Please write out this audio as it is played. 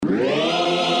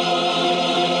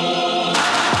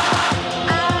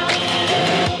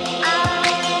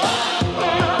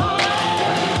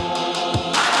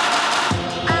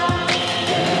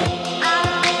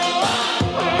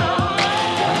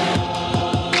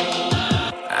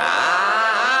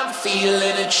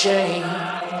feeling a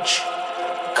change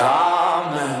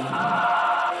coming.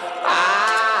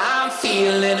 I'm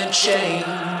feeling a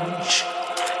change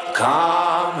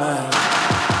coming.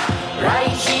 Right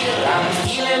here, I'm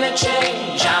feeling a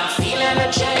change. I'm feeling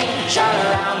a change all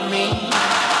around me.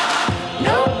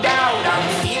 No doubt,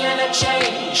 I'm feeling a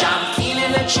change. I'm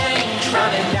feeling a change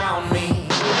running down me.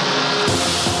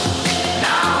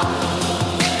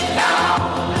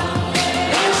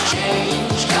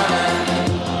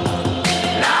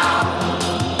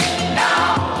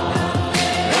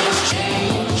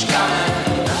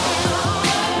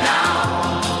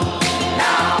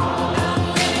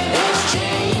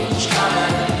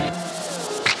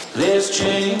 There's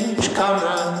change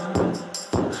coming.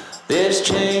 There's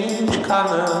change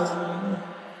coming.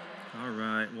 All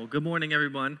right. Well, good morning,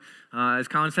 everyone. As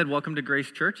Colin said, welcome to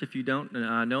Grace Church. If you don't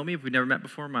know me, if we've never met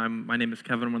before, my name is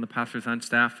Kevin. I'm one of the pastors on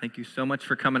staff. Thank you so much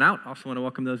for coming out. I also want to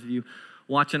welcome those of you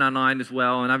watching online as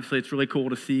well. And obviously, it's really cool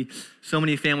to see so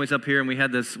many families up here. And we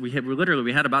had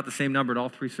about the same number at all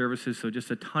three services. So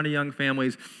just a ton of young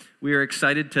families. We are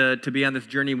excited to be on this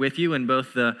journey with you in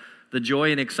both the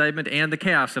joy and excitement and the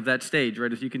chaos of that stage,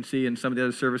 right? As you can see in some of the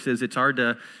other services, it's hard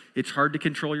to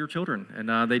control your children,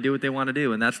 and they do what they want to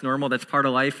do, and that's normal. That's part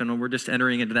of life, and we're just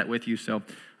entering into that with you. So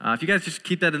if you guys just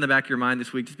keep that in the back of your mind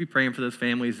this week, just be praying for those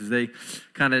families as they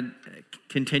kind of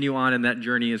continue on in that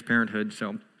journey as parenthood.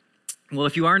 So, well,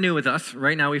 if you are new with us,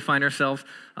 right now we find ourselves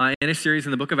in a series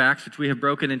in the book of Acts, which we have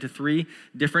broken into 3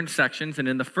 different sections, and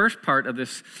in the first part of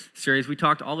this series, we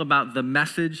talked all about the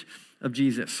message of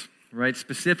Jesus. Right?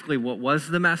 Specifically, what was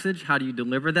the message? How do you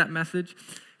deliver that message?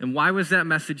 And why was that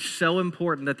message so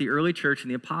important that the early church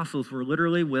and the apostles were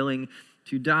literally willing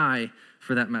to die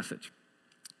for that message?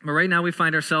 But right now we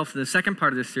find ourselves in the second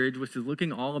part of this series, which is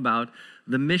looking all about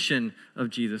the mission of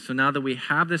Jesus. So now that we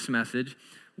have this message,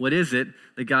 what is it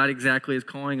that God exactly is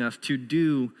calling us to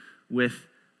do with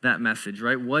that message,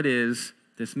 right? What is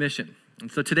this mission?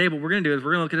 And so today what we're going to do is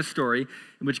we're going to look at a story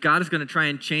in which God is going to try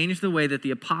and change the way that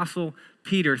the apostle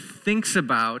Peter thinks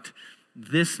about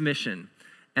this mission.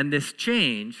 And this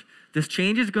change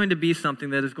is going to be something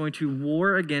that is going to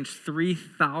war against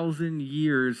 3,000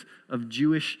 years of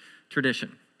Jewish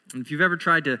tradition. And if you've ever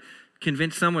tried to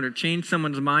convince someone or change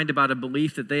someone's mind about a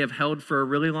belief that they have held for a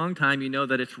really long time, you know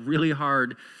that it's really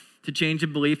hard to change a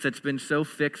belief that's been so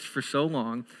fixed for so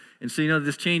long. And so you know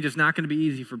this change is not going to be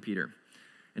easy for Peter.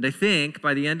 And I think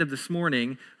by the end of this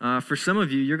morning, for some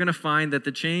of you, you're going to find that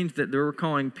the change that we're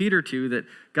calling Peter to, that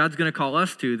God's going to call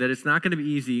us to, that it's not going to be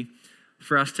easy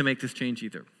for us to make this change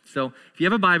either. So if you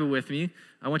have a Bible with me,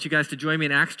 I want you guys to join me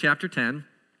in Acts chapter 10.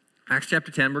 Acts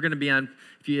chapter 10, we're going to be on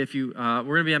we're going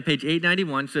to be on page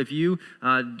 891. So if you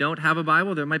don't have a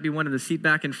Bible, there might be one in the seat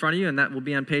back in front of you, and that will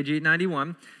be on page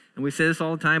 891. And we say this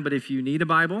all the time, but if you need a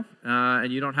Bible and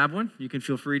you don't have one, you can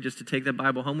feel free just to take that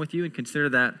Bible home with you and consider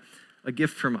that a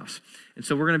gift from us. And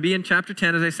so we're going to be in chapter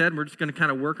 10, as I said. We're just going to kind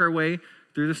of work our way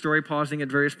through the story, pausing at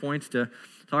various points to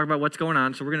talk about what's going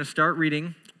on. So we're going to start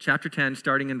reading chapter 10,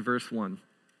 starting in verse 1.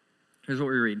 Here's what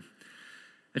we read.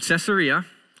 At Caesarea,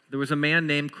 there was a man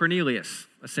named Cornelius,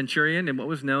 a centurion in what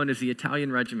was known as the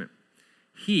Italian regiment.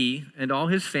 He and all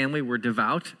his family were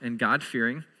devout and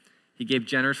God-fearing. He gave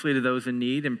generously to those in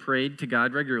need and prayed to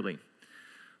God regularly.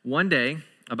 One day,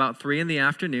 about 3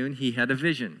 p.m, he had a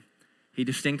vision. He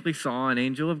distinctly saw an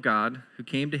angel of God who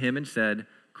came to him and said,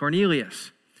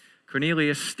 "Cornelius."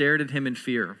 Cornelius stared at him in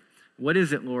fear. "What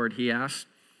is it, Lord?" he asked.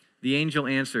 The angel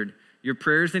answered, "Your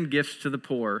prayers and gifts to the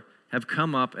poor have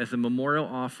come up as a memorial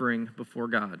offering before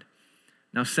God.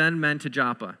 Now send men to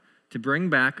Joppa to bring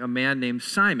back a man named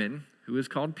Simon, who is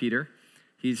called Peter.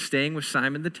 He's staying with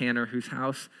Simon the tanner, whose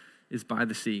house is by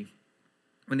the sea."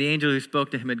 When the angel who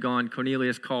spoke to him had gone,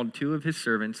 Cornelius called 2 of his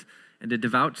servants and a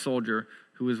devout soldier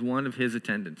who was one of his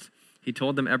attendants. He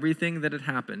told them everything that had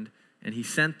happened, and he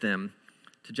sent them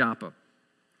to Joppa.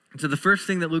 And so the first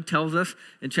thing that Luke tells us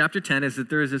in chapter 10 is that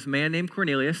there is this man named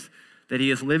Cornelius, that he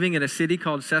is living in a city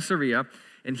called Caesarea,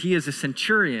 and he is a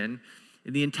centurion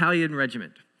in the Italian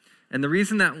regiment. And the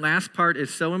reason that last part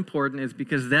is so important is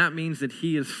because that means that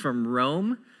he is from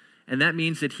Rome, and that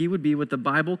means that he would be what the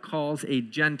Bible calls a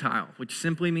Gentile, which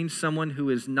simply means someone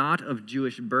who is not of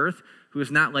Jewish birth, who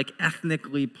is not like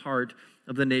ethnically part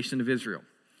of the nation of Israel.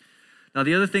 Now,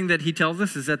 the other thing that he tells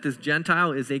us is that this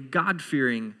Gentile is a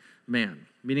God-fearing man,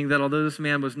 meaning that although this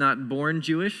man was not born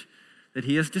Jewish, that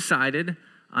he has decided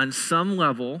on some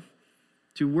level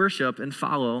to worship and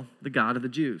follow the God of the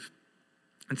Jews.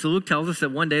 And so Luke tells us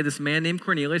that one day this man named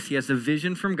Cornelius, he has a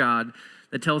vision from God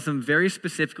that tells him very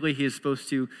specifically he is supposed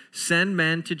to send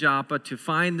men to Joppa to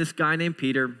find this guy named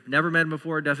Peter. Never met him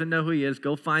before, doesn't know who he is.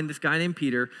 Go find this guy named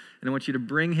Peter, and I want you to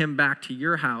bring him back to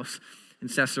your house in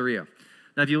Caesarea.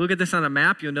 Now, if you look at this on a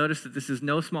map, you'll notice that this is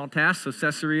no small task. So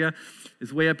Caesarea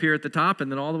is way up here at the top, and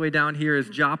then all the way down here is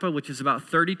Joppa, which is about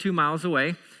 32 miles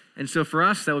away. And so for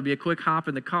us, that would be a quick hop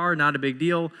in the car, not a big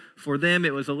deal. For them,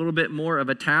 it was a little bit more of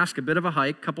a task, a bit of a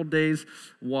hike, a couple days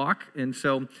walk. And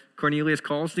so Cornelius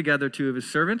calls together two of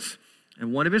his servants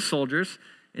and one of his soldiers,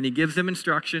 and he gives them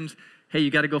instructions. Hey,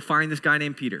 you got to go find this guy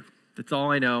named Peter. That's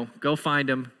all I know. Go find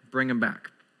him, bring him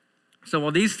back. So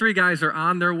while these three guys are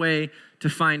on their way to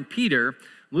find Peter,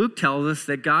 Luke tells us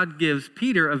that God gives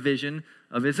Peter a vision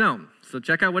of his own. So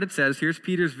check out what it says. Here's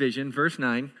Peter's vision, verse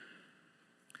 9.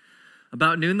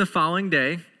 About noon the following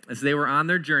day, as they were on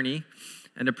their journey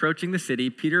and approaching the city,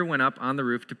 Peter went up on the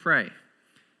roof to pray.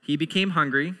 He became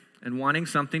hungry and wanting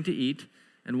something to eat,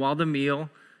 and while the meal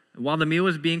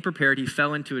was being prepared, he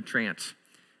fell into a trance.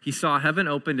 He saw heaven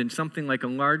opened and something like a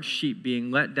large sheet being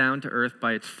let down to earth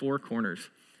by its four corners.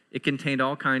 It contained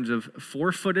all kinds of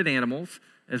four-footed animals,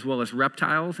 as well as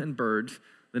reptiles and birds.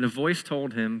 Then a voice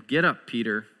told him, "Get up,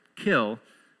 Peter, kill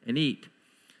and eat."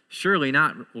 "Surely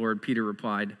not, Lord," Peter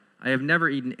replied. "I have never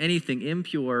eaten anything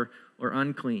impure or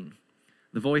unclean."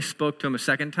 The voice spoke to him a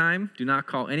second time. "Do not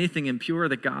call anything impure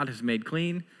that God has made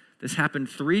clean." This happened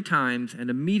 3 times, and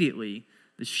immediately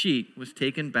the sheet was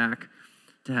taken back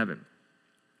to heaven.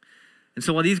 And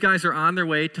so while these guys are on their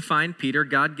way to find Peter,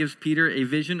 God gives Peter a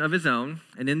vision of his own.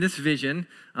 And in this vision,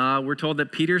 we're told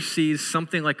that Peter sees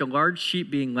something like a large sheet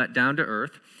being let down to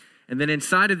earth. And then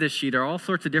inside of this sheet are all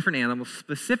sorts of different animals,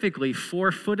 specifically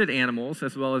 4-footed animals,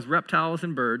 as well as reptiles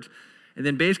and birds. And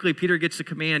then basically Peter gets the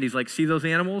command. He's like, see those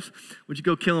animals? Would you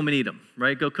go kill them and eat them,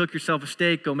 right? Go cook yourself a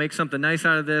steak. Go make something nice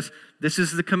out of this. This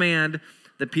is the command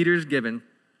that Peter's given.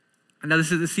 And now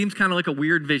this seems kind of like a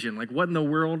weird vision. Like, what in the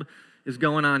world is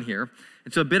going on here?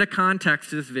 And so a bit of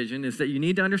context to this vision is that you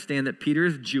need to understand that Peter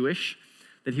is Jewish,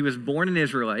 that he was born an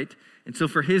Israelite. And so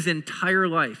for his entire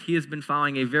life, he has been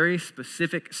following a very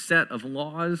specific set of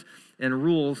laws and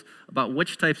rules about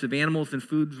which types of animals and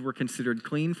foods were considered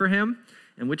clean for him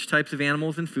and which types of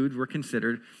animals and foods were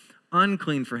considered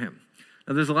unclean for him.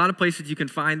 Now, there's a lot of places you can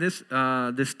find this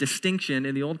distinction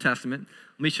in the Old Testament.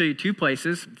 Let me show you 2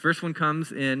 places. First one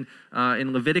comes in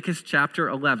Leviticus chapter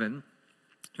 11.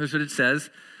 Here's what it says.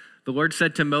 The Lord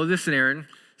said to Moses and Aaron,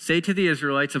 "Say to the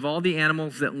Israelites, of all the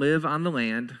animals that live on the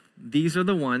land, these are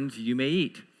the ones you may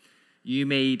eat. You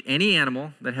may eat any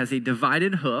animal that has a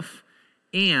divided hoof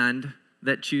and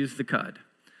that chews the cud.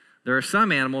 There are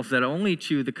some animals that only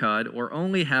chew the cud or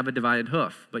only have a divided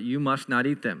hoof, but you must not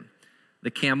eat them.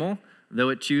 The camel, though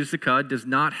it chews the cud, does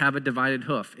not have a divided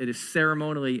hoof. It is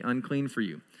ceremonially unclean for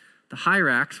you. The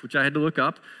hyrax, which I had to look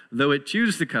up, though it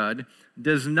chews the cud,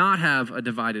 does not have a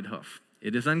divided hoof.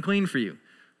 It is unclean for you.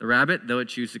 The rabbit, though it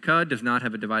chews the cud, does not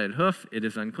have a divided hoof. It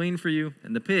is unclean for you.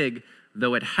 And the pig,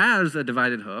 though it has a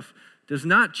divided hoof, does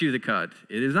not chew the cud.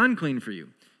 It is unclean for you.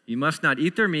 You must not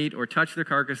eat their meat or touch their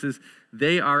carcasses.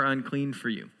 They are unclean for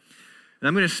you." And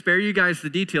I'm going to spare you guys the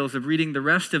details of reading the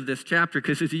rest of this chapter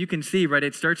because as you can see, right,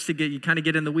 it starts to you kind of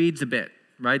get in the weeds a bit,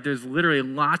 right? There's literally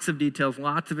lots of details,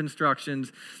 lots of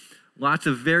instructions, lots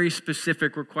of very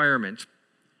specific requirements.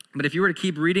 But if you were to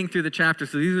keep reading through the chapter,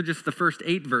 so these are just the first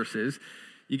 8 verses,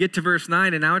 you get to verse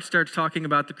 9, and now it starts talking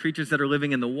about the creatures that are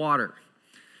living in the water.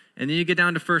 And then you get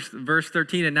down to verse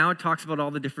 13, and now it talks about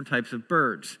all the different types of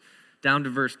birds. Down to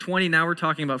verse 20, now we're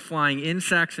talking about flying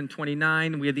insects. In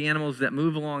 29, we have the animals that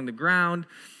move along the ground,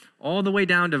 all the way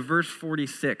down to verse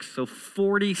 46. So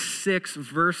 46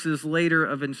 verses later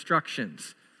of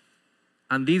instructions.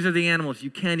 And these are the animals you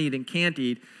can eat and can't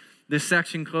eat. This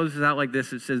section closes out like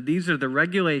this. It says, these are the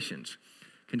regulations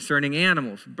concerning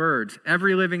animals, birds,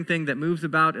 every living thing that moves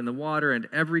about in the water, and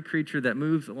every creature that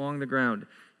moves along the ground.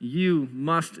 You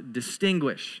must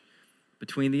distinguish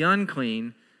between the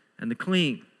unclean and the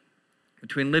clean,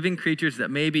 between living creatures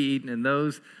that may be eaten and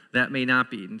those that may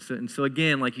not be eaten. And so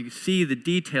again, like you see the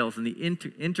details and the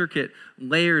intricate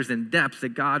layers and depths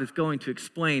that God is going to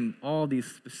explain all these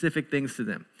specific things to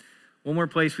them. One more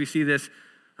place we see this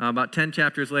about 10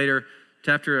 chapters later.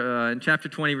 In chapter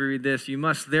 20, we read this: "You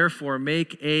must therefore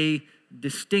make a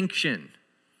distinction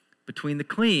between the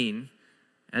clean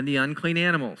and the unclean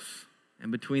animals,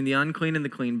 and between the unclean and the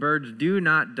clean birds. Do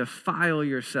not defile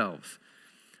yourselves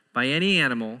by any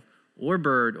animal or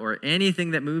bird or anything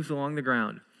that moves along the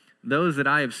ground, those that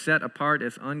I have set apart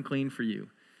as unclean for you.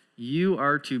 You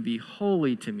are to be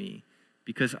holy to me,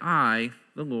 because I,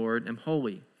 the Lord, am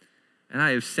holy. And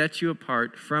I have set you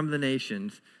apart from the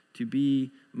nations to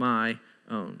be my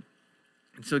own."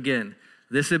 And so again,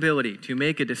 This ability to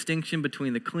make a distinction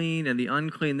between the clean and the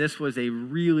unclean, this was a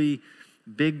really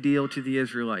big deal to the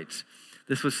Israelites.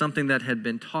 This was something that had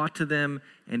been taught to them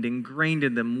and ingrained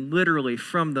in them literally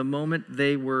from the moment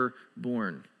they were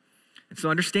born. And so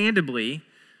understandably,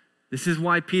 this is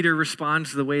why Peter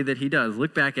responds the way that he does.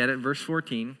 Look back at it, verse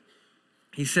 14.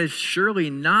 He says, "Surely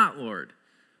not, Lord,"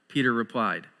 Peter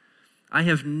replied. "I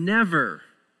have never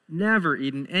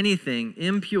eaten anything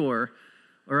impure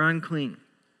or unclean."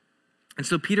 And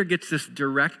so Peter gets this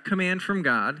direct command from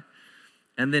God.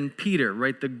 And then Peter,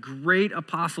 right, the great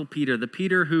apostle Peter, the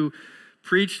Peter who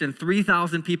preached and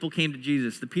 3,000 people came to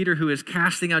Jesus, the Peter who is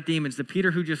casting out demons, the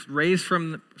Peter who just raised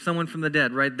someone from the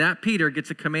dead, right? That Peter gets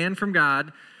a command from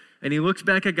God, and he looks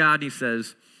back at God and he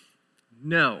says,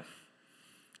 "No,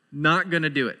 not going to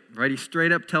do it," right? He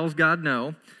straight up tells God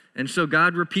no. And so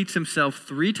God repeats himself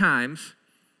 3 times,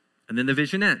 and then the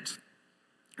vision ends.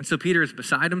 And so Peter is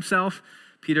beside himself.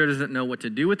 Peter doesn't know what to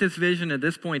do with this vision. At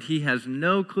this point, he has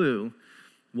no clue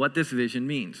what this vision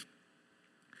means.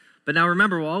 But now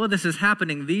remember, while all of this is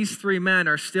happening, these 3 men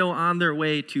are still on their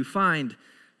way to find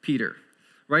Peter,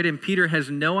 right? And Peter has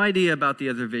no idea about the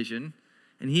other vision,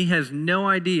 and he has no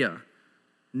idea,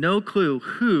 no clue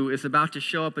who is about to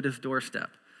show up at his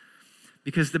doorstep.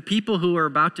 Because the people who are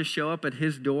about to show up at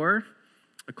his door,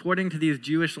 according to these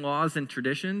Jewish laws and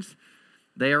traditions,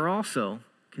 they are also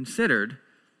considered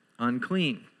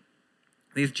unclean.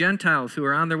 These Gentiles who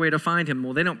are on their way to find him,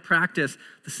 well, they don't practice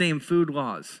the same food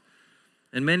laws.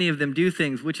 And many of them do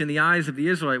things which in the eyes of the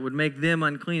Israelite would make them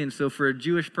unclean. And so for a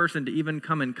Jewish person to even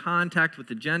come in contact with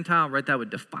the Gentile, right, that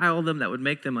would defile them, that would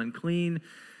make them unclean.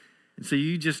 And so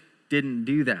you just didn't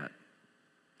do that.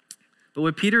 But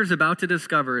what Peter is about to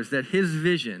discover is that his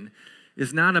vision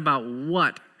is not about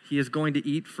what he is going to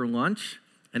eat for lunch,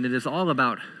 and it is all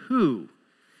about who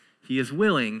he is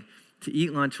willing to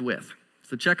eat lunch with.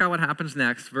 So check out what happens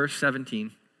next, verse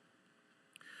 17.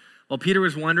 While Peter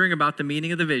was wondering about the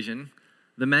meaning of the vision,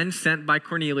 the men sent by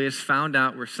Cornelius found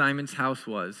out where Simon's house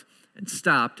was and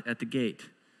stopped at the gate.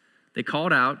 They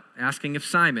called out, asking if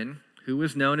Simon, who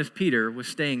was known as Peter, was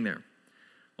staying there.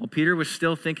 While Peter was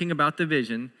still thinking about the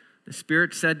vision, the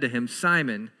Spirit said to him,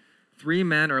 "Simon, 3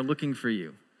 men are looking for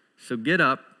you. So get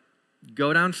up,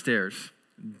 go downstairs.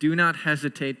 Do not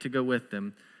hesitate to go with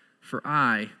them, for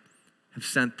I have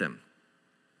sent them."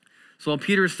 So while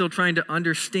Peter is still trying to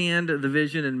understand the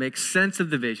vision and make sense of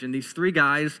the vision, these 3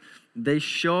 guys, they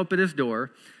show up at his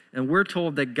door, and we're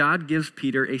told that God gives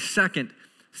Peter a second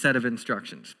set of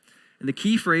instructions. And the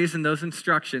key phrase in those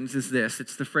instructions is this.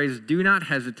 It's the phrase, "do not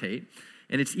hesitate."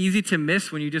 And it's easy to miss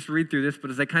when you just read through this,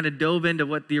 but as I kind of dove into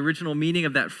what the original meaning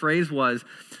of that phrase was,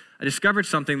 I discovered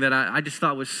something that I just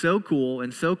thought was so cool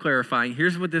and so clarifying.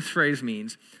 Here's what this phrase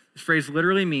means. This phrase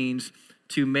literally means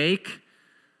to make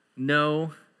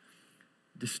no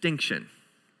distinction.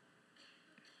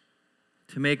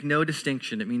 To make no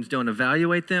distinction. It means don't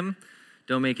evaluate them,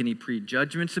 don't make any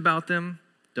prejudgments about them,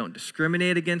 don't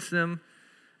discriminate against them,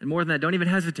 and more than that, don't even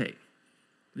hesitate.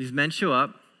 These men show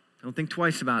up, don't think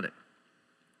twice about it.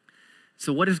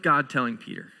 So what is God telling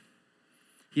Peter?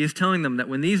 He is telling them that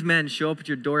when these men show up at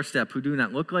your doorstep who do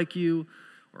not look like you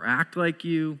or act like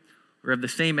you or have the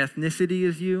same ethnicity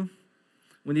as you,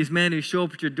 when these men who show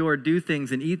up at your door do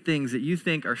things and eat things that you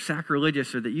think are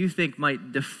sacrilegious or that you think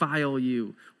might defile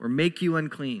you or make you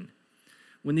unclean,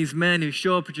 when these men who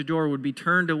show up at your door would be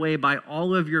turned away by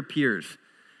all of your peers,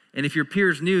 and if your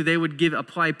peers knew, they would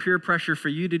apply peer pressure for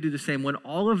you to do the same. When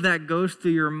all of that goes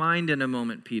through your mind in a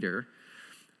moment, Peter,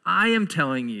 I am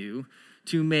telling you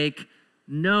to make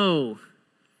no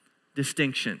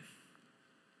distinction.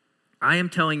 I am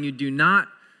telling you, do not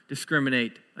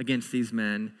discriminate against these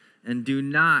men and do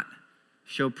not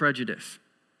show prejudice.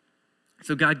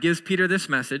 So God gives Peter this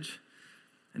message,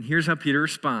 and here's how Peter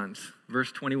responds.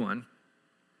 Verse 21.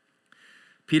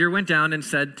 Peter went down and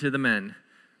said to the men,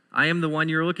 "I am the one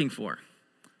you're looking for.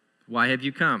 Why have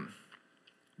you come?"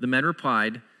 The men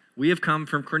replied, "We have come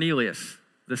from Cornelius,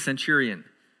 the centurion.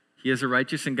 He is a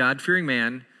righteous and God-fearing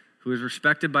man who is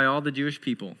respected by all the Jewish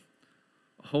people.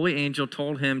 A holy angel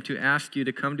told him to ask you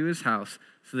to come to his house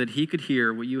so that he could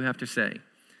hear what you have to say."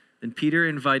 Then Peter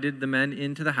invited the men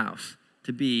into the house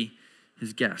to be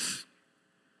his guests.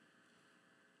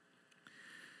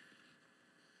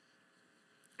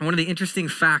 And one of the interesting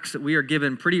facts that we are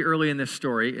given pretty early in this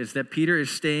story is that Peter is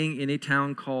staying in a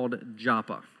town called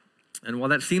Joppa. And while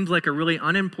that seems like a really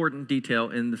unimportant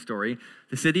detail in the story,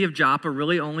 the city of Joppa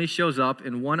really only shows up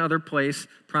in one other place,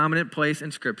 prominent place in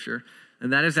Scripture,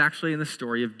 and that is actually in the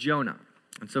story of Jonah.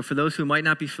 And so for those who might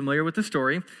not be familiar with the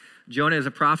story, Jonah is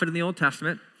a prophet in the Old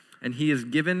Testament. and he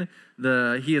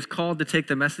is called to take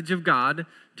the message of God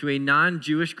to a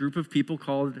non-Jewish group of people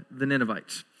called the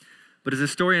Ninevites. But as the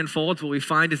story unfolds, what we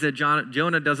find is that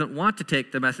Jonah doesn't want to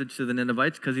take the message to the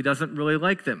Ninevites because he doesn't really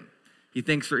like them. He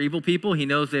thinks they're evil people. He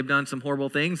knows they've done some horrible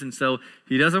things, and so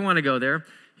he doesn't want to go there.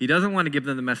 He doesn't want to give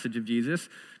them the message of Jesus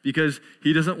because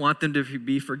he doesn't want them to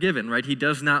be forgiven, right? He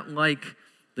does not like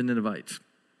the Ninevites.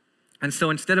 And so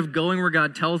instead of going where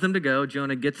God tells him to go,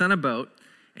 Jonah gets on a boat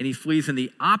and he flees in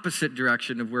the opposite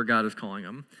direction of where God is calling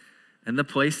him. And the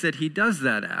place that he does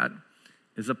that at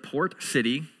is a port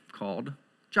city called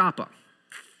Joppa.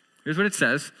 Here's what it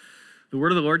says. The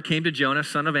word of the Lord came to Jonah,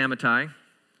 son of Amittai.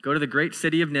 Go to the great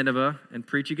city of Nineveh and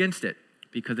preach against it,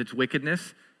 because its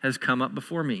wickedness has come up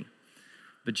before me.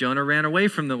 But Jonah ran away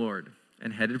from the Lord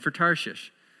and headed for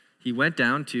Tarshish. He went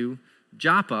down to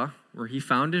Joppa, where he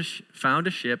found a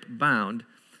ship bound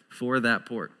for that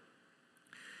port.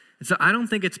 And so I don't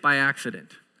think it's by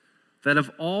accident that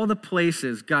of all the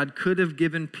places God could have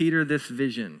given Peter this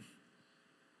vision,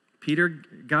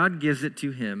 God gives it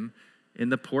to him in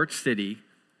the port city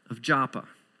of Joppa.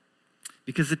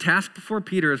 Because the task before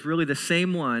Peter is really the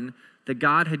same one that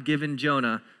God had given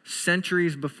Jonah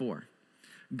centuries before.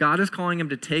 God is calling him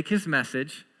to take his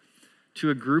message to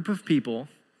a group of people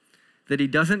that he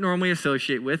doesn't normally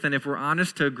associate with, and if we're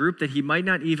honest, to a group that he might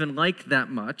not even like that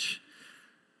much.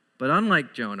 But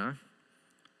unlike Jonah,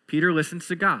 Peter listens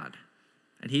to God,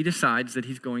 and he decides that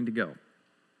he's going to go.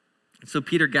 And so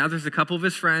Peter gathers a couple of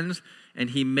his friends,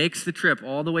 and he makes the trip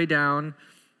all the way down,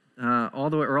 all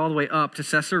the way up to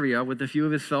Caesarea with a few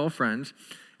of his fellow friends.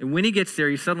 And when he gets there,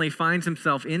 he suddenly finds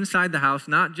himself inside the house,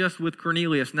 not just with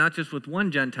Cornelius, not just with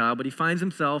one Gentile, but he finds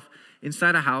himself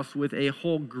inside a house with a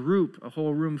whole group, a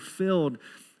whole room filled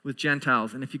with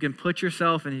Gentiles. And if you can put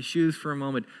yourself in his shoes for a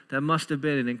moment, that must have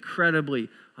been an incredibly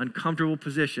uncomfortable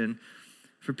position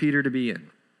for Peter to be in.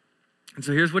 And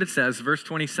so here's what it says, verse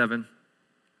 27.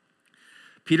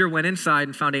 Peter went inside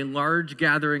and found a large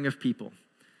gathering of people.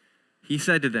 He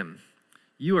said to them,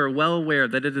 "You are well aware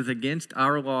that it is against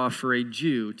our law for a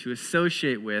Jew to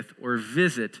associate with or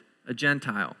visit a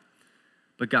Gentile.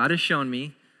 But God has shown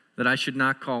me that I should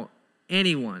not call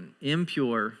anyone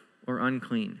impure or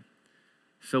unclean.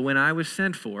 So when I was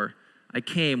sent for, I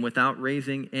came without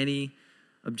raising any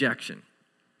objection."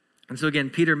 And so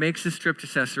again, Peter makes this trip to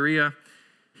Caesarea.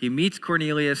 He meets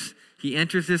Cornelius. He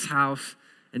enters his house.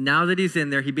 And now that he's in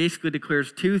there, he basically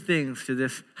declares two things to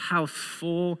this house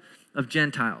full of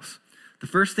Gentiles. The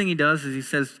first thing he does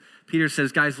is Peter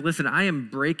says, "Guys, listen, I am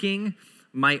breaking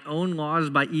my own laws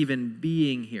by even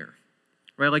being here."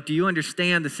 Right? Like, do you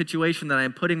understand the situation that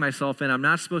I'm putting myself in? I'm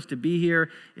not supposed to be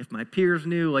here. If my peers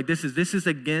knew, like this is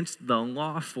against the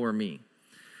law for me.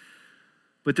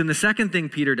 But then the second thing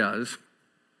Peter does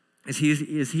is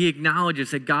he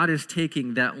acknowledges that God is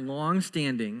taking that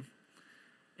long-standing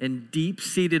and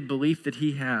deep-seated belief that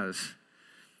he has,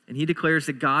 and he declares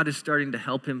that God is starting to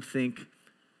help him think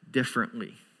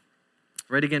differently.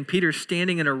 Right? Again, Peter's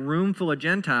standing in a room full of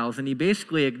Gentiles, and he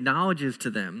basically acknowledges to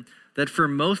them that for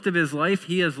most of his life,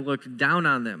 he has looked down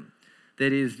on them,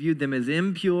 that he has viewed them as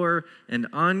impure and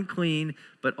unclean,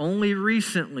 but only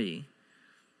recently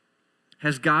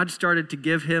has God started to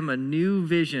give him a new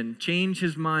vision, change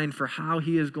his mind for how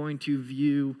he is going to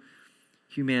view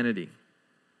humanity.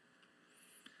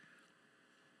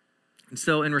 And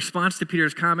so in response to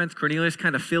Peter's comments, Cornelius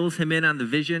kind of fills him in on the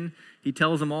vision. He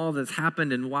tells him all that's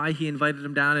happened and why he invited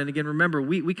him down. And again, remember,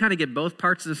 we kind of get both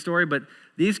parts of the story, but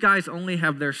these guys only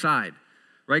have their side,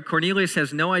 right? Cornelius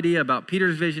has no idea about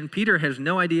Peter's vision. Peter has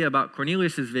no idea about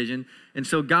Cornelius's vision. And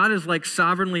so God is like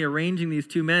sovereignly arranging these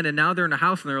two men, and now they're in a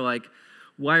house and they're like,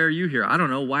 "Why are you here? I don't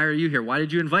know. Why are you here? Why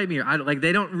did you invite me here?"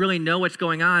 They don't really know what's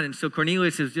going on. And so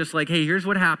Cornelius is just like, "Hey, here's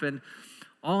what happened.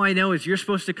 All I know is you're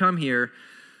supposed to come here,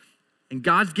 and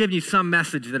God's given you some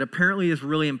message that apparently is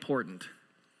really important.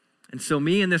 And so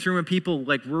me and this room of people,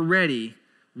 we're ready.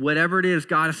 Whatever it is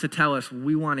God has to tell us,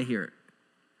 we want to hear it."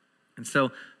 And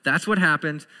so that's what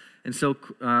happened. And so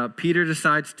Peter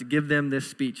decides to give them this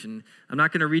speech. And I'm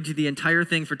not going to read you the entire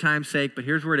thing for time's sake, but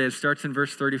here's where it is. It starts in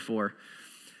verse 34.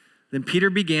 Then Peter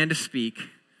began to speak.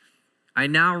 "I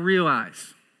now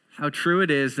realize how true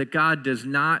it is that God does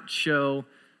not show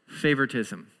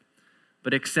favoritism,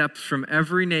 but accepts from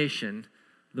every nation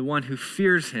the one who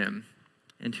fears him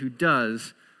and who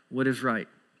does what is right."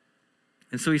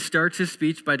 And so he starts his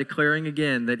speech by declaring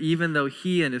again that even though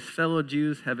he and his fellow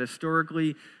Jews have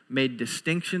historically made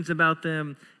distinctions about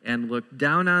them and looked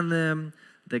down on them,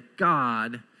 that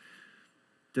God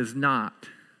does not.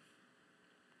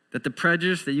 That the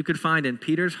prejudice that you could find in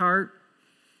Peter's heart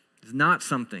is not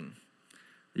something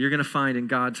that you're going to find in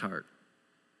God's heart.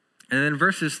 And then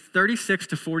verses 36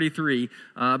 to 43,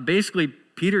 basically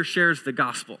Peter shares the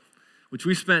gospel, which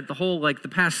we spent the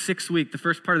past 6 weeks, the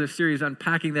first part of the series,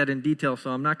 unpacking that in detail.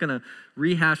 So I'm not going to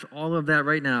rehash all of that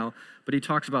right now, but he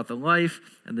talks about the life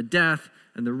and the death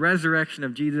and the resurrection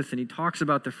of Jesus, and he talks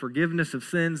about the forgiveness of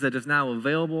sins that is now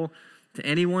available to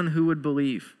anyone who would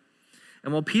believe.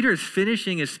 And while Peter is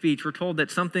finishing his speech, we're told that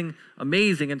something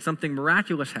amazing and something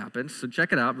miraculous happens. So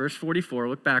check it out, verse 44,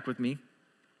 look back with me.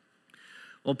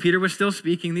 While Peter was still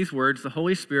speaking these words, the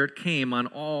Holy Spirit came on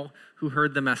all who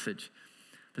heard the message.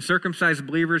 The circumcised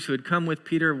believers who had come with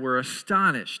Peter were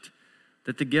astonished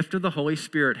that the gift of the Holy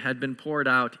Spirit had been poured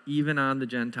out even on the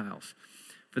Gentiles.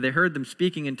 For they heard them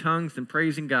speaking in tongues and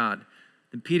praising God.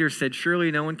 Then Peter said,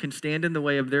 "Surely no one can stand in the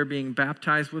way of their being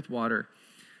baptized with water.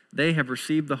 They have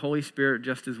received the Holy Spirit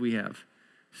just as we have."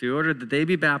 So he ordered that they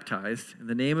be baptized in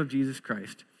the name of Jesus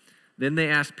Christ. Then they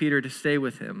asked Peter to stay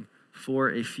with him for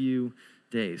a few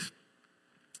days.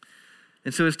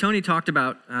 And so as Tony talked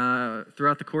about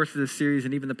throughout the course of this series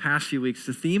and even the past few weeks,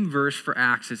 the theme verse for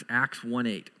Acts is Acts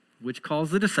 1:8, which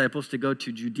calls the disciples to go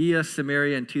to Judea,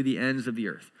 Samaria, and to the ends of the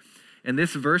earth. And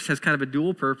this verse has kind of a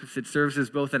dual purpose. It serves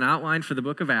as both an outline for the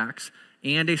book of Acts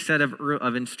and a set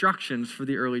of instructions for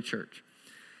the early church.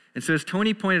 And so as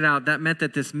Tony pointed out, that meant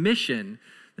that this mission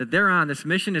that they're on, this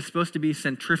mission is supposed to be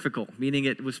centrifugal, meaning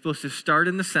it was supposed to start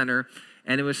in the center,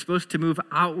 and it was supposed to move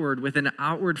outward with an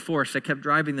outward force that kept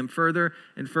driving them further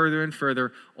and further and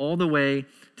further, all the way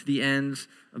to the ends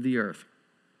of the earth.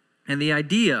 And the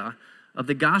idea of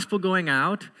the gospel going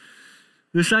out,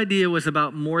 this idea was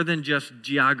about more than just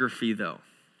geography, though.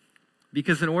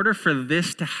 Because in order for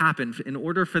this to happen, in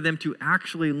order for them to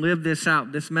actually live this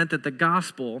out, this meant that the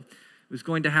gospel was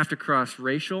going to have to cross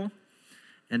racial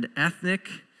and ethnic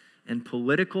and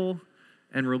political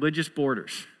and religious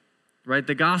borders, right?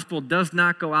 The gospel does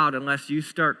not go out unless you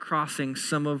start crossing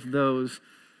some of those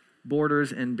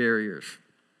borders and barriers.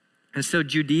 And so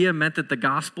Judea meant that the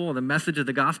gospel, the message of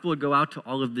the gospel, would go out to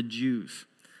all of the Jews.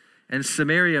 And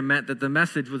Samaria meant that the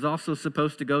message was also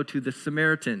supposed to go to the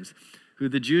Samaritans, who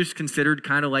the Jews considered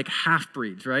kind of like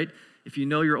half-breeds, right? If you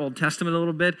know your Old Testament a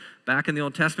little bit, back in the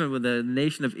Old Testament when the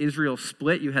nation of Israel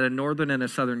split, you had a northern and a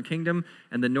southern kingdom.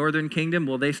 And the northern kingdom,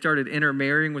 well, they started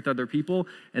intermarrying with other people,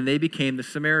 and they became the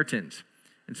Samaritans.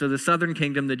 And so the southern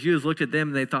kingdom, the Jews looked at them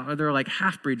and they thought, oh, they're like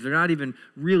half-breeds. They're not even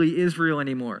really Israel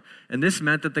anymore. And this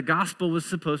meant that the gospel was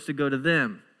supposed to go to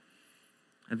them.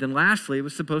 And then lastly, it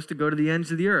was supposed to go to the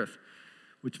ends of the earth,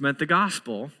 which meant the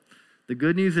gospel, the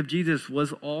good news of Jesus,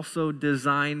 was also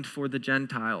designed for the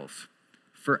Gentiles,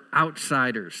 for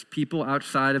outsiders, people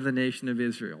outside of the nation of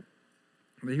Israel.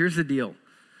 But here's the deal.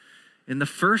 In the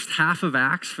first half of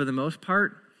Acts, for the most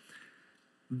part,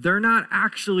 they're not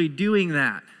actually doing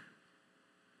that.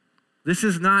 This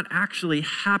is not actually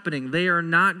happening. They are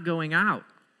not going out.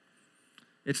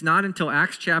 It's not until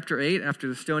Acts chapter 8, after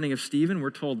the stoning of Stephen,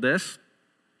 we're told this.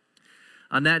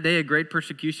 On that day, a great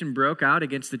persecution broke out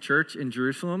against the church in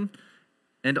Jerusalem,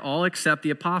 and all except the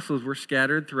apostles were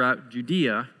scattered throughout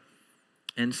Judea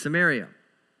and Samaria.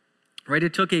 Right?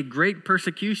 It took a great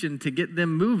persecution to get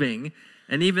them moving,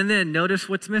 and even then, notice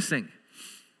what's missing.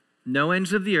 No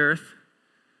ends of the earth,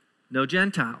 no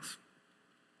Gentiles.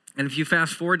 And if you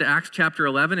fast forward to Acts chapter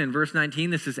 11 and verse 19,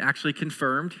 this is actually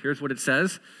confirmed. Here's what it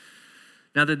says.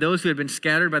 Now that those who had been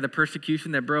scattered by the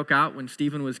persecution that broke out when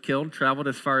Stephen was killed traveled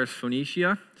as far as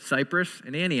Phoenicia, Cyprus,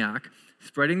 and Antioch,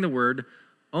 spreading the word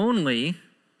only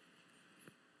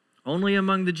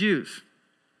among the Jews.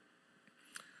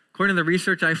 According to the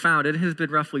research I found, it has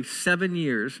been roughly 7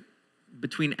 years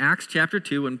between Acts chapter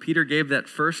 2, when Peter gave that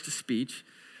first speech,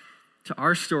 to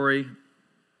our story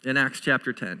in Acts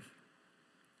chapter 10.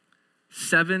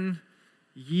 7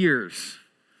 years,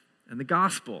 and the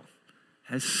gospel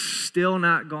has still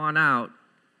not gone out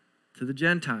to the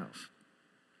Gentiles.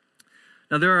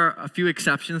 Now, there are a few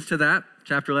exceptions to that.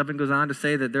 Chapter 11 goes on to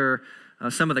say that there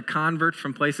are some of the converts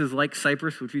from places like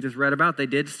Cyprus, which we just read about. They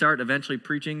did start eventually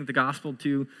preaching the gospel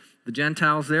to the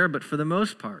Gentiles there, but for the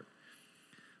most part,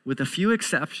 with a few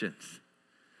exceptions,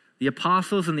 the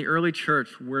apostles in the early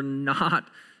church were not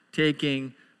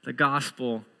taking the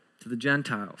gospel to the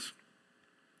Gentiles.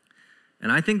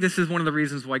 And I think this is one of the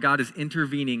reasons why God is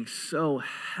intervening so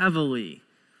heavily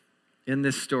in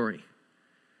this story.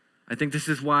 I think this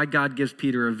is why God gives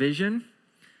Peter a vision,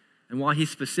 and why he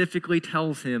specifically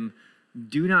tells him,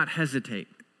 do not hesitate.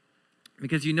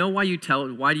 Because you know why do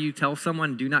you tell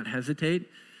someone, do not hesitate?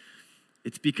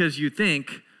 It's because you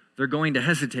think they're going to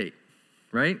hesitate,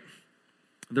 right?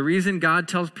 The reason God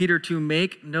tells Peter to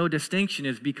make no distinction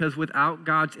is because without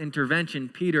God's intervention,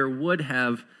 Peter would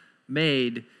have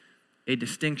made a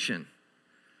distinction.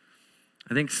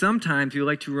 I think sometimes we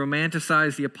like to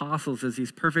romanticize the apostles as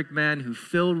these perfect men who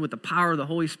filled with the power of the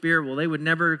Holy Spirit. Well, they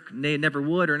never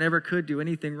would or never could do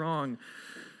anything wrong.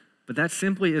 But that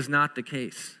simply is not the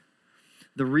case.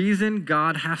 The reason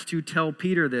God has to tell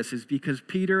Peter this is because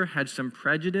Peter had some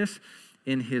prejudice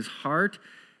in his heart,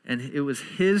 and it was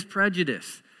his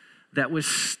prejudice that was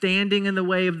standing in the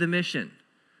way of the mission.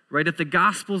 Right? If the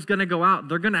gospel's going to go out,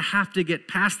 they're going to have to get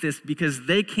past this because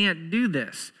they can't do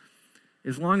this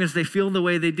as long as they feel the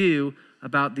way they do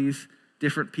about these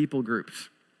different people groups.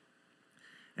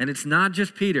 And it's not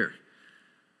just Peter.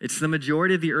 It's the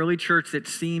majority of the early church that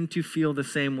seemed to feel the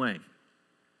same way.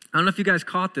 I don't know if you guys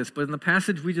caught this, but in the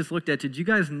passage we just looked at, did you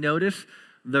guys notice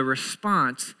the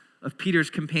response of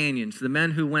Peter's companions, the men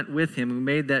who went with him, who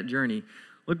made that journey?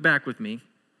 Look back with me.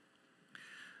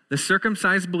 The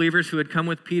circumcised believers who had come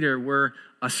with Peter were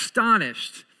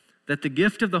astonished that the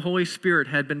gift of the Holy Spirit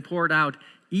had been poured out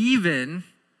even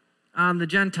on the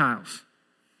Gentiles.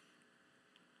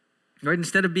 Right?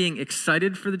 Instead of being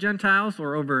excited for the Gentiles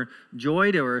or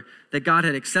overjoyed or that God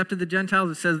had accepted the Gentiles,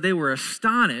 it says they were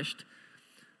astonished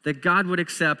that God would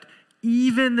accept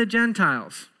even the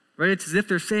Gentiles. Right? It's as if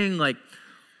they're saying like,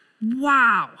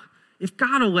 wow, if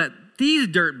God will let these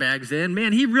dirtbags in,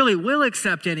 man, he really will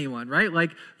accept anyone, right?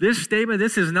 Like this statement,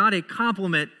 this is not a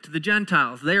compliment to the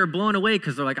Gentiles. They are blown away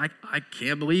because they're like, I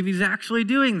can't believe he's actually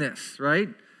doing this, right?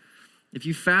 If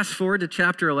you fast forward to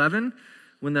chapter 11,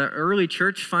 when the early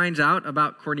church finds out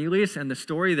about Cornelius and the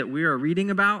story that we are reading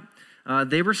about,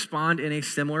 they respond in a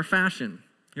similar fashion.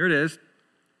 Here it is.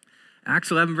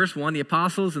 Acts 11, verse 1, the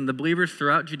apostles and the believers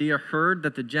throughout Judea heard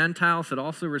that the Gentiles had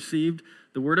also received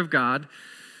the word of God.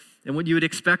 And what you would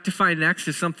expect to find next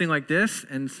is something like this.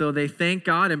 And so they thanked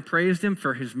God and praised him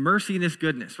for his mercy and his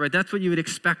goodness, right? That's what you would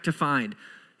expect to find.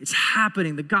 It's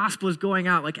happening. The gospel is going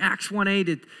out. Like Acts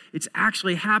 1:8, it's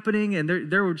actually happening. And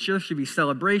there should be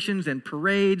celebrations and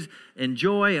parades and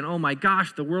joy. And oh my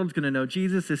gosh, the world's going to know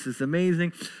Jesus. This is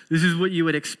amazing. This is what you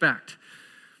would expect.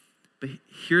 But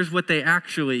here's what they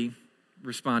actually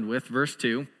respond with, verse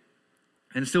 2.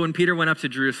 And so when Peter went up to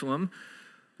Jerusalem,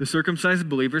 the circumcised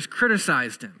believers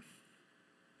criticized him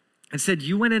and said,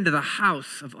 you went into the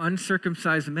house of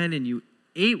uncircumcised men and you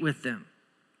ate with them.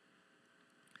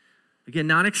 Again,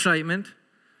 not excitement,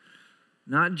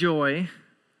 not joy,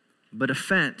 but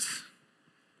offense.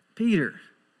 Peter,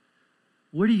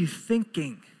 what are you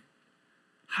thinking?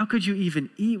 How could you even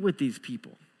eat with these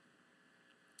people?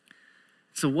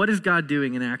 So what is God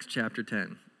doing in Acts chapter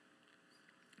 10?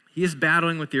 He is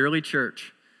battling with the early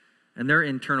church and their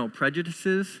internal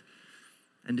prejudices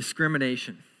and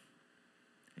discrimination.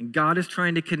 And God is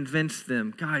trying to convince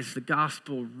them, guys, the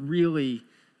gospel really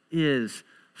is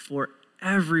for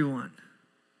everyone.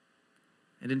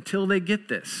 And until they get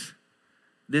this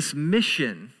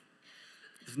mission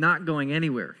is not going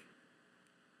anywhere.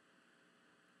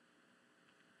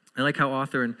 I like how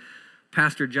author and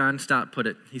pastor John Stott put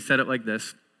it. He said it like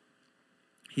this.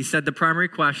 He said the primary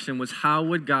question was, how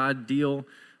would God deal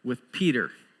with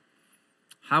Peter?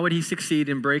 How would he succeed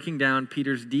in breaking down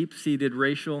Peter's deep-seated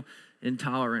racial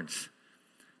intolerance?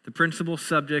 The principal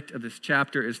subject of this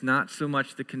chapter is not so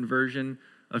much the conversion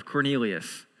of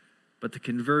Cornelius, but the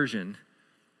conversion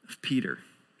of Peter.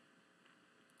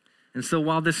 And so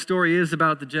while this story is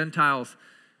about the Gentiles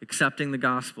accepting the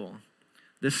gospel,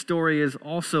 this story is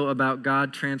also about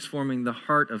God transforming the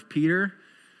heart of Peter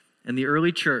and the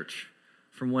early church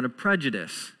from one of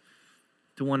prejudice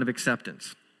to one of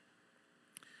acceptance.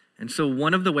 And so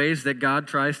one of the ways that God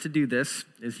tries to do this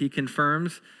is he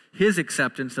confirms his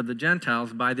acceptance of the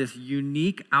Gentiles by this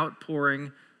unique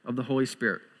outpouring of the Holy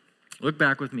Spirit. Look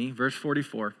back with me, verse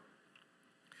 44.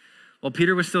 While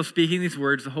Peter was still speaking these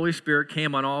words, the Holy Spirit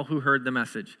came on all who heard the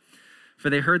message, for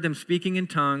they heard them speaking in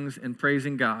tongues and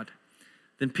praising God.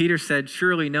 Then Peter said,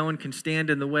 surely no one can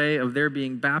stand in the way of their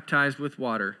being baptized with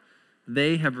water.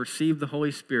 They have received the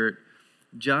Holy Spirit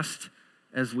just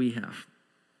as we have.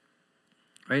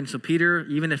 Right? And so Peter,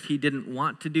 even if he didn't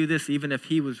want to do this, even if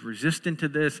he was resistant to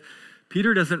this,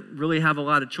 Peter doesn't really have a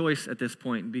lot of choice at this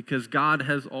point because God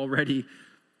has already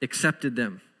accepted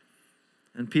them.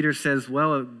 And Peter says,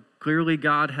 well, clearly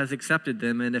God has accepted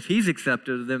them. And if he's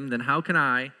accepted them, then how can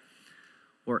I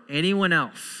or anyone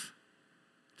else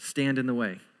stand in the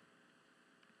way?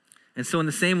 And so in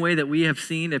the same way that we have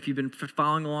seen, if you've been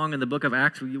following along in the book of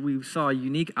Acts, we saw a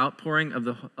unique outpouring of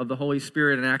the Holy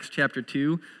Spirit in Acts chapter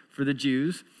 2 for the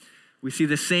Jews. We see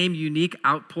the same unique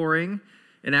outpouring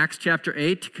in Acts chapter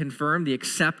 8 to confirm the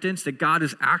acceptance that God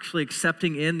is actually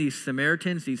accepting in these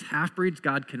Samaritans, these half-breeds.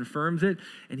 God confirms it,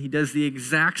 and he does the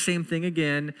exact same thing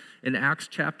again in Acts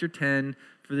chapter 10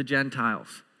 for the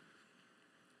Gentiles.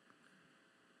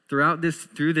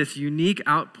 through this unique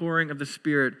outpouring of the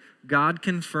Spirit, God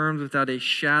confirms without a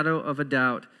shadow of a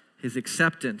doubt his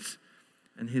acceptance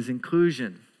and his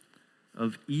inclusion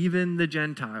of even the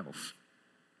Gentiles.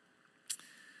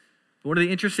 One of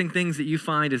the interesting things that you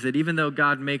find is that even though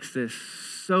God makes this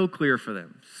so clear for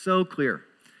them, so clear,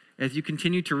 as you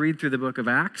continue to read through the book of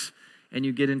Acts and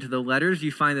you get into the letters,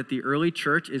 you find that the early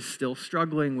church is still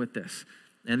struggling with this.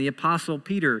 And the Apostle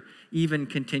Peter even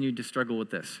continued to struggle with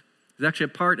this. There's actually a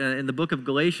part in the book of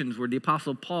Galatians where the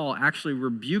Apostle Paul actually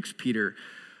rebukes Peter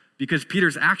because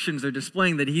Peter's actions are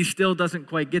displaying that he still doesn't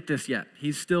quite get this yet.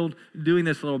 He's still doing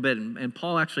this a little bit, and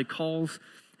Paul actually calls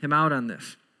him out on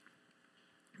this.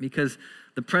 Because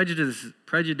the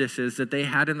prejudices that they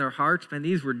had in their hearts, man,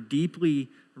 these were deeply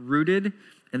rooted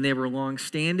and they were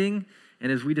long-standing.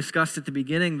 And as we discussed at the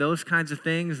beginning, those kinds of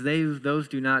things, those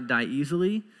do not die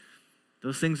easily.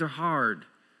 Those things are hard,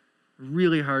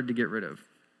 really hard to get rid of.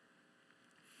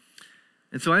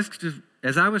 And so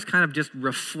as I was kind of just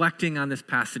reflecting on this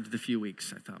passage the few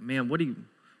weeks, I thought, man, what do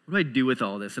I do with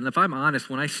all this? And if I'm honest,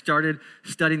 when I started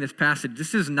studying this passage,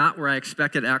 this is not where I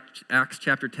expected Acts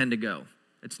chapter 10 to go.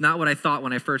 It's not what I thought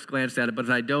when I first glanced at it, but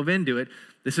as I dove into it,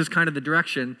 this is kind of the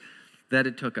direction that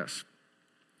it took us.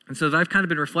 And so as I've kind of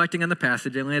been reflecting on the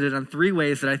passage, I landed on 3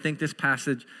 ways that I think this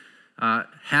passage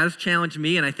has challenged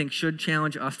me and I think should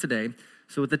challenge us today.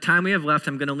 So with the time we have left,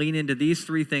 I'm going to lean into these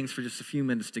 3 things for just a few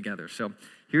minutes together. So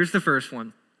here's the first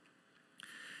one.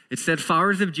 It said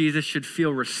followers of Jesus should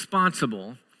feel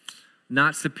responsible,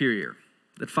 not superior.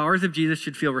 That followers of Jesus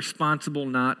should feel responsible,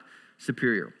 not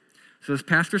superior. So as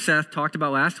Pastor Seth talked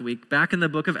about last week, back in the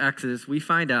book of Exodus, we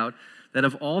find out that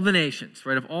of all the nations,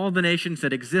 right, of all the nations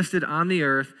that existed on the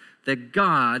earth, that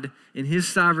God, in his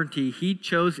sovereignty, he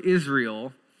chose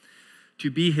Israel to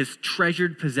be his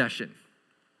treasured possession.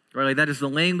 Right, like that is the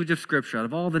language of Scripture. Out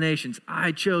of all the nations,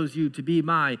 I chose you to be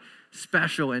my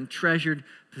special and treasured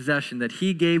possession, that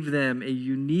he gave them a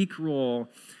unique role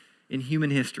in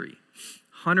human history.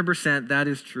 100% that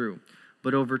is true.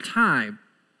 But over time,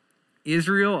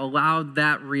 Israel allowed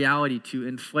that reality to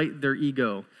inflate their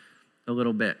ego a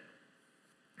little bit.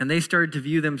 And they started to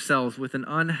view themselves with an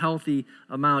unhealthy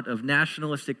amount of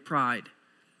nationalistic pride.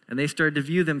 And they started to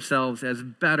view themselves as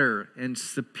better and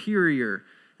superior.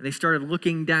 And they started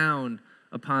looking down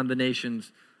upon the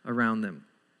nations around them.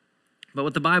 But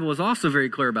what the Bible is also very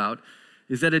clear about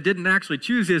is that it didn't actually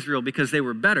choose Israel because they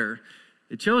were better.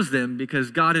 It chose them because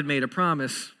God had made a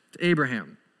promise to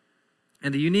Abraham.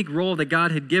 And the unique role that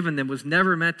God had given them was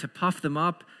never meant to puff them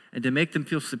up and to make them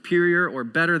feel superior or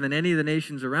better than any of the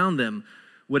nations around them.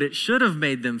 What it should have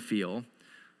made them feel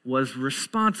was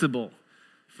responsible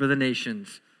for the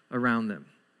nations around them.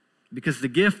 Because the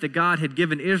gift that God had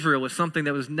given Israel was something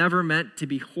that was never meant to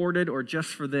be hoarded or just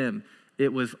for them.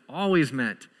 It was always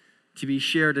meant to be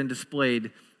shared and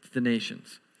displayed to the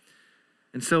nations.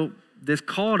 And so this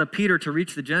call to Peter to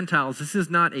reach the Gentiles, this is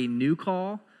not a new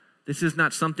call. This is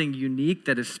not something unique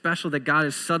that is special that God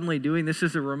is suddenly doing. This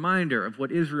is a reminder of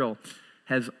what Israel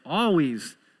has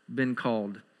always been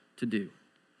called to do.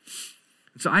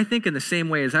 So I think in the same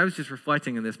way, as I was just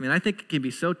reflecting on this, I think it can be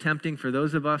so tempting for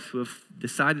those of us who have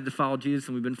decided to follow Jesus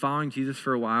and we've been following Jesus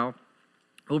for a while.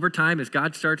 Over time, as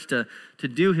God starts to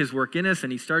do his work in us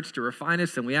and he starts to refine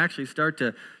us and we actually start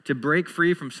to break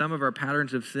free from some of our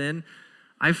patterns of sin,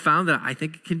 I've found that I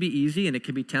think it can be easy and it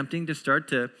can be tempting to start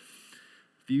to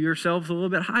view yourselves a little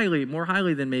bit more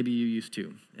highly than maybe you used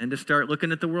to, and to start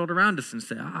looking at the world around us and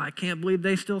say, I can't believe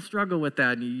they still struggle with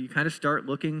that. And you kind of start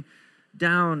looking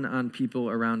down on people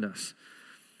around us.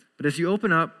 But as you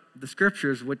open up the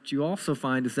Scriptures, what you also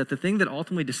find is that the thing that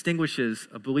ultimately distinguishes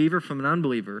a believer from an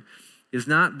unbeliever is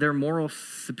not their moral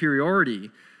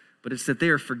superiority, but it's that they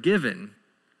are forgiven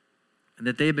and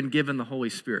that they have been given the Holy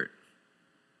Spirit.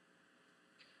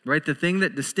 Right? The thing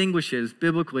that distinguishes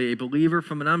biblically a believer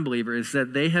from an unbeliever is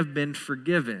that they have been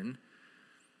forgiven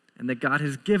and that God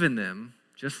has given them,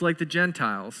 just like the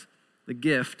Gentiles, the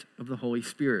gift of the Holy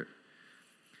Spirit.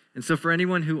 And so for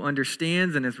anyone who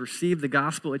understands and has received the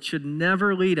gospel, it should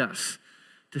never lead us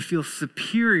to feel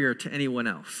superior to anyone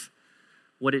else.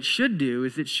 What it should do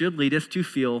is it should lead us to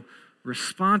feel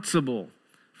responsible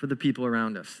for the people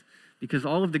around us. Because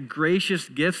all of the gracious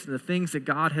gifts and the things that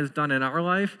God has done in our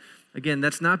life, again,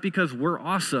 that's not because we're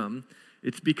awesome,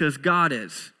 it's because God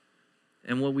is.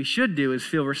 And what we should do is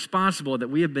feel responsible that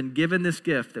we have been given this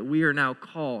gift that we are now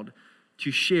called to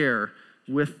share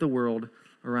with the world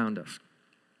around us.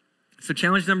 So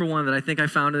challenge number 1 that I think I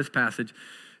found in this passage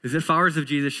is that followers of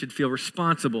Jesus should feel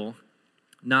responsible,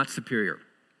 not superior.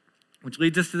 Which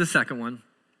leads us to the second one.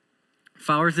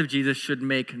 Followers of Jesus should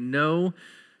make no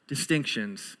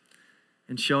distinctions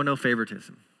and show no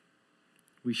favoritism.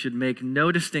 We should make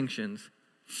no distinctions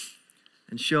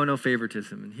and show no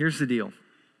favoritism. And here's the deal.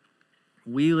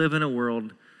 We live in a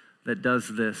world that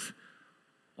does this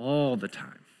all the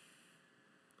time.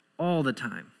 All the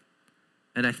time.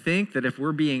 And I think that if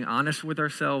we're being honest with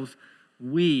ourselves,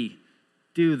 we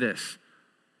do this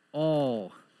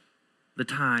all the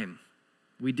time.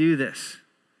 We do this.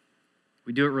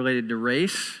 We do it related to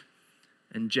race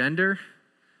and gender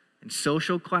and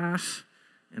social class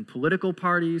and political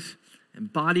parties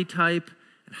and body type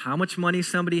and how much money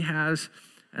somebody has,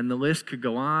 and the list could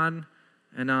go on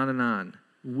and on and on.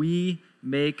 We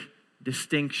make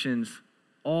distinctions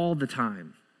all the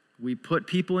time. We put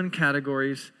people in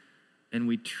categories and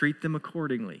we treat them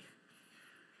accordingly.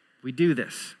 We do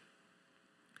this.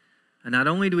 And not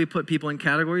only do we put people in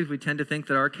categories, we tend to think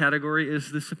that our category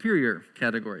is the superior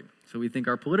category. So we think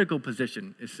our political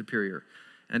position is superior,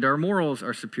 and our morals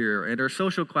are superior, and our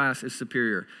social class is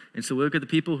superior. And so we look at the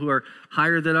people who are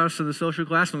higher than us in the social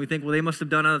class, and we think, well, they must have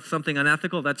done something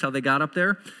unethical. That's how they got up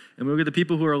there. And we look at the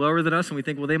people who are lower than us, and we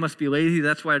think, well, they must be lazy.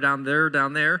 That's why they're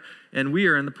down there. And we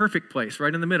are in the perfect place,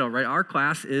 right in the middle, right? Our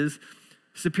class is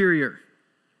superior.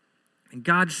 And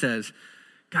God says,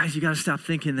 guys, you got to stop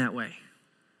thinking that way.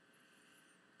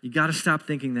 You got to stop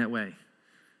thinking that way.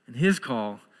 And his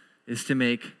call is to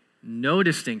make no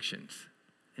distinctions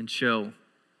and show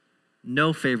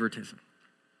no favoritism.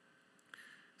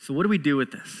 So what do we do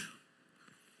with this?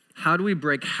 How do we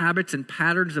break habits and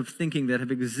patterns of thinking that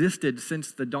have existed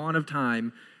since the dawn of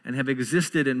time and have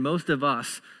existed in most of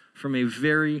us from a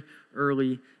very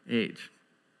early age?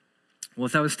 Well,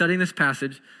 as I was studying this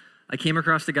passage, I came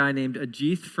across a guy named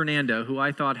Ajith Fernando, who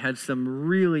I thought had some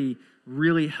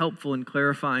really helpful and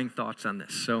clarifying thoughts on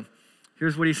this. So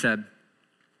here's what he said.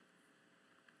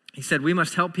 He said, we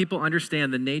must help people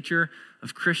understand the nature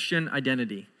of Christian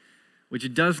identity,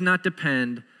 which does not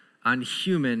depend on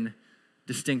human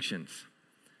distinctions.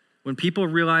 When people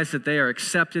realize that they are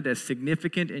accepted as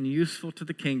significant and useful to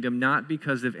the kingdom, not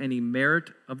because of any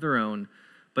merit of their own,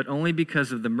 but only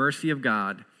because of the mercy of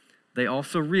God, they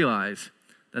also realize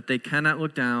that they cannot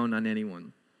look down on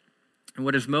anyone. And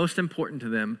what is most important to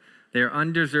them, they are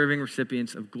undeserving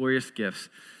recipients of glorious gifts.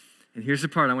 And here's the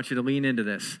part, I want you to lean into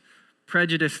this.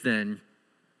 Prejudice, then,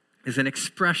 is an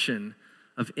expression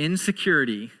of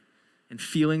insecurity and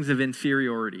feelings of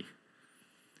inferiority.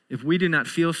 If we do not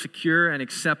feel secure and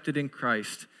accepted in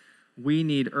Christ, we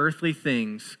need earthly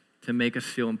things to make us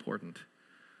feel important.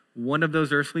 One of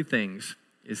those earthly things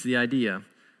is the idea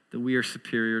that we are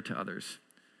superior to others.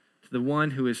 To the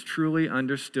one who has truly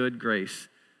understood grace,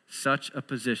 such a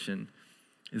position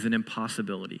is an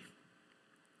impossibility.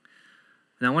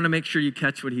 And I want to make sure you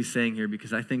catch what he's saying here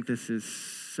because I think this is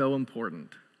so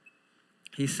important.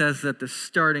 He says that the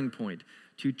starting point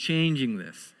to changing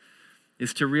this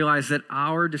is to realize that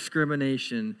our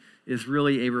discrimination is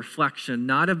really a reflection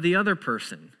not of the other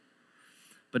person,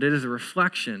 but it is a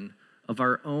reflection of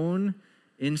our own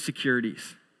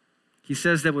insecurities. He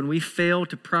says that when we fail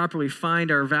to properly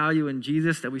find our value in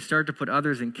Jesus, that we start to put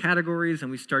others in categories and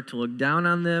we start to look down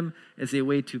on them as a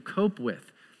way to cope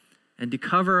with and to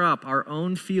cover up our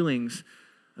own feelings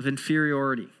of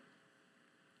inferiority.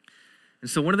 And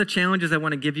so one of the challenges I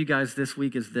want to give you guys this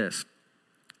week is this.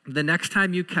 The next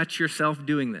time you catch yourself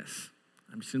doing this,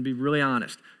 I'm just going to be really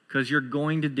honest, because you're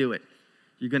going to do it.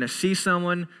 You're going to see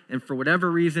someone, and for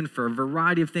whatever reason, for a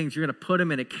variety of things, you're going to put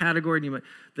them in a category. And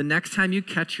the next time you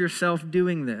catch yourself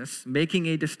doing this, making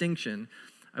a distinction,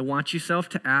 I want you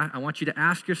to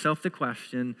ask yourself the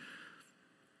question,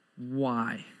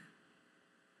 why?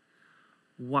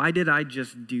 Why did I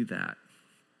just do that?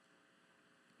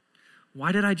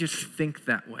 Why did I just think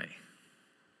that way?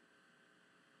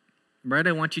 Right?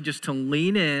 I want you just to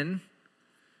lean in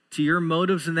to your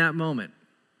motives in that moment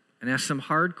and ask some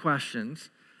hard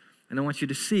questions. And I want you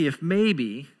to see if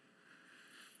maybe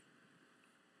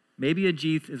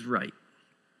Ajith is right.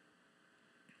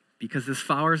 Because as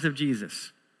followers of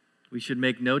Jesus, we should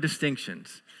make no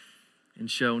distinctions and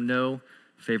show no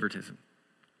favoritism.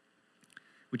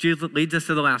 Which leads us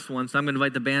to the last one. So I'm going to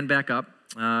invite the band back up.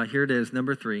 Here it is,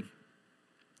 number 3.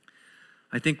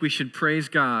 I think we should praise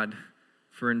God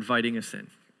for inviting us in.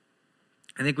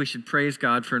 I think we should praise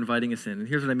God for inviting us in. And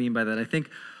here's what I mean by that. I think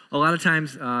a lot of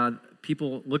times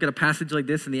people look at a passage like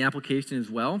this and the application as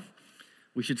well.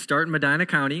 We should start in Medina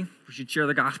County. We should share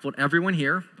the gospel with everyone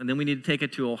here. And then we need to take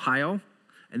it to Ohio.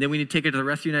 And then we need to take it to the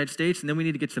rest of the United States. And then we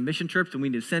need to get some mission trips. And we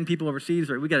need to send people overseas.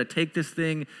 Right? We got to take this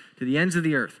thing to the ends of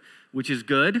the earth, which is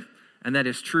good. And that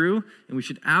is true. And we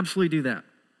should absolutely do that.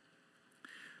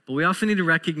 But we also need to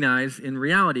recognize in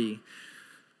reality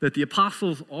that the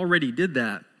apostles already did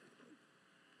that,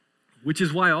 which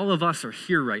is why all of us are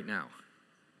here right now.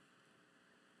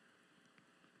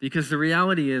 Because the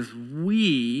reality is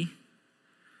we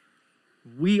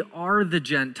are the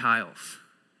Gentiles.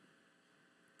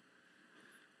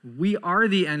 We are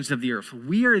the ends of the earth.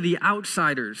 We are the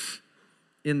outsiders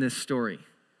in this story.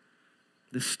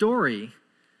 The story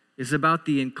is about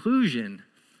the inclusion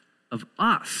of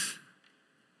us.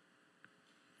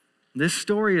 This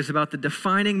story is about the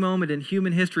defining moment in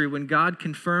human history when God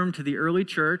confirmed to the early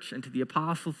church and to the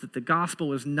apostles that the gospel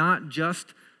was not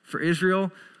just for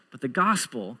Israel, but the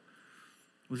gospel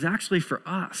was actually for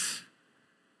us.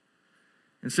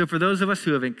 And so for those of us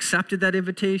who have accepted that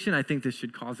invitation, I think this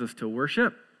should cause us to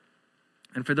worship.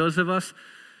 And for those of us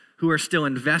who are still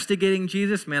investigating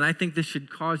Jesus, man, I think this should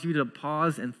cause you to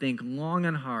pause and think long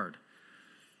and hard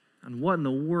on what in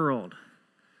the world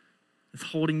is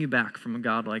holding you back from a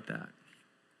God like that.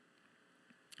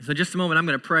 So in just a moment, I'm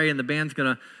going to pray, and the band's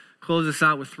going to close us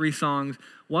out with 3 songs.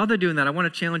 While they're doing that, I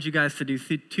want to challenge you guys to do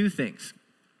 2 things.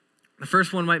 The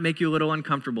first one might make you a little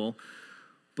uncomfortable,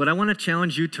 but I want to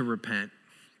challenge you to repent.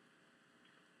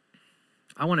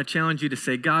 I want to challenge you to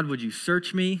say, God, would you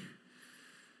search me?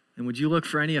 And would you look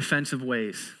for any offensive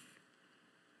ways?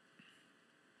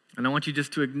 And I want you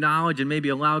just to acknowledge and maybe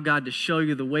allow God to show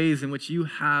you the ways in which you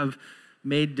have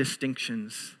made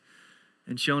distinctions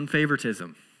and shown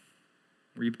favoritism,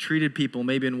 where you've treated people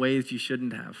maybe in ways you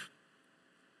shouldn't have.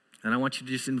 And I want you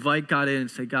to just invite God in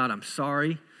and say, God, I'm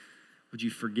sorry. Would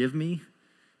you forgive me?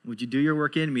 Would you do your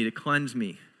work in me to cleanse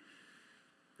me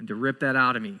and to rip that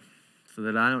out of me so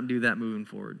that I don't do that moving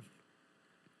forward?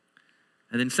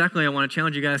 And then secondly, I want to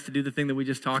challenge you guys to do the thing that we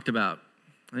just talked about.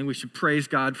 I think we should praise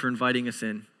God for inviting us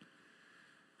in.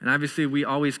 And obviously, we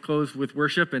always close with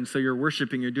worship, and so you're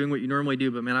worshiping, you're doing what you normally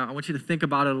do, but man, I want you to think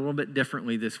about it a little bit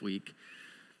differently this week.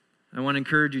 I want to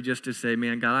encourage you just to say,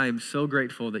 man, God, I am so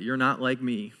grateful that you're not like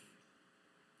me,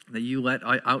 that you let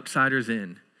outsiders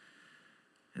in,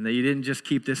 and that you didn't just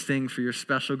keep this thing for your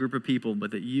special group of people,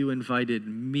 but that you invited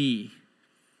me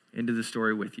into the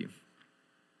story with you.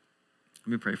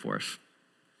 Let me pray for us.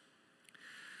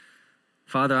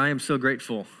 Father, I am so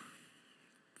grateful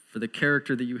for the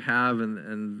character that you have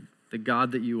and the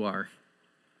God that you are.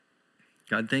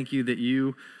 God, thank you that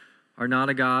you are not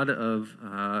a God of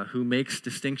who makes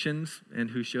distinctions and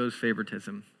who shows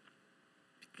favoritism.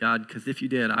 God, because if you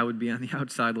did, I would be on the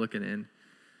outside looking in.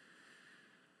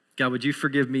 God, would you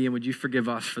forgive me and would you forgive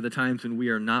us for the times when we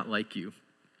are not like you,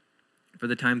 for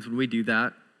the times when we do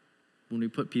that, when we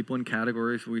put people in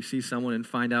categories, where we see someone and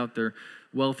find out they're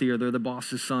wealthy or they're the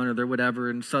boss's son or they're whatever,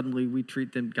 and suddenly we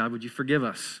treat them. God, would you forgive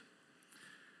us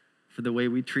for the way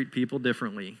we treat people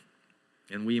differently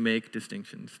and we make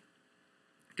distinctions?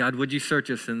 God, would you search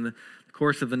us in the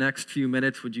course of the next few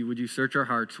minutes? Would you search our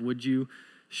hearts? Would you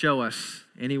show us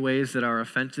any ways that are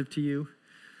offensive to you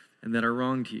and that are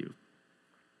wrong to you?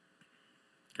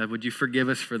 God, would you forgive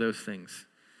us for those things?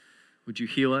 Would you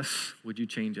heal us? Would you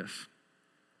change us?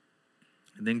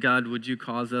 And then, God, would you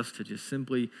cause us to just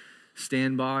simply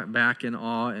stand back in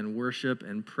awe and worship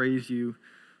and praise you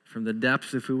from the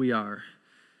depths of who we are,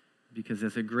 because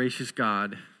as a gracious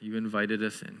God, you invited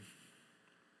us in.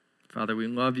 Father, we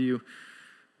love you.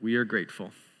 We are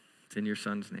grateful. It's in your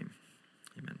Son's name.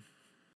 Amen.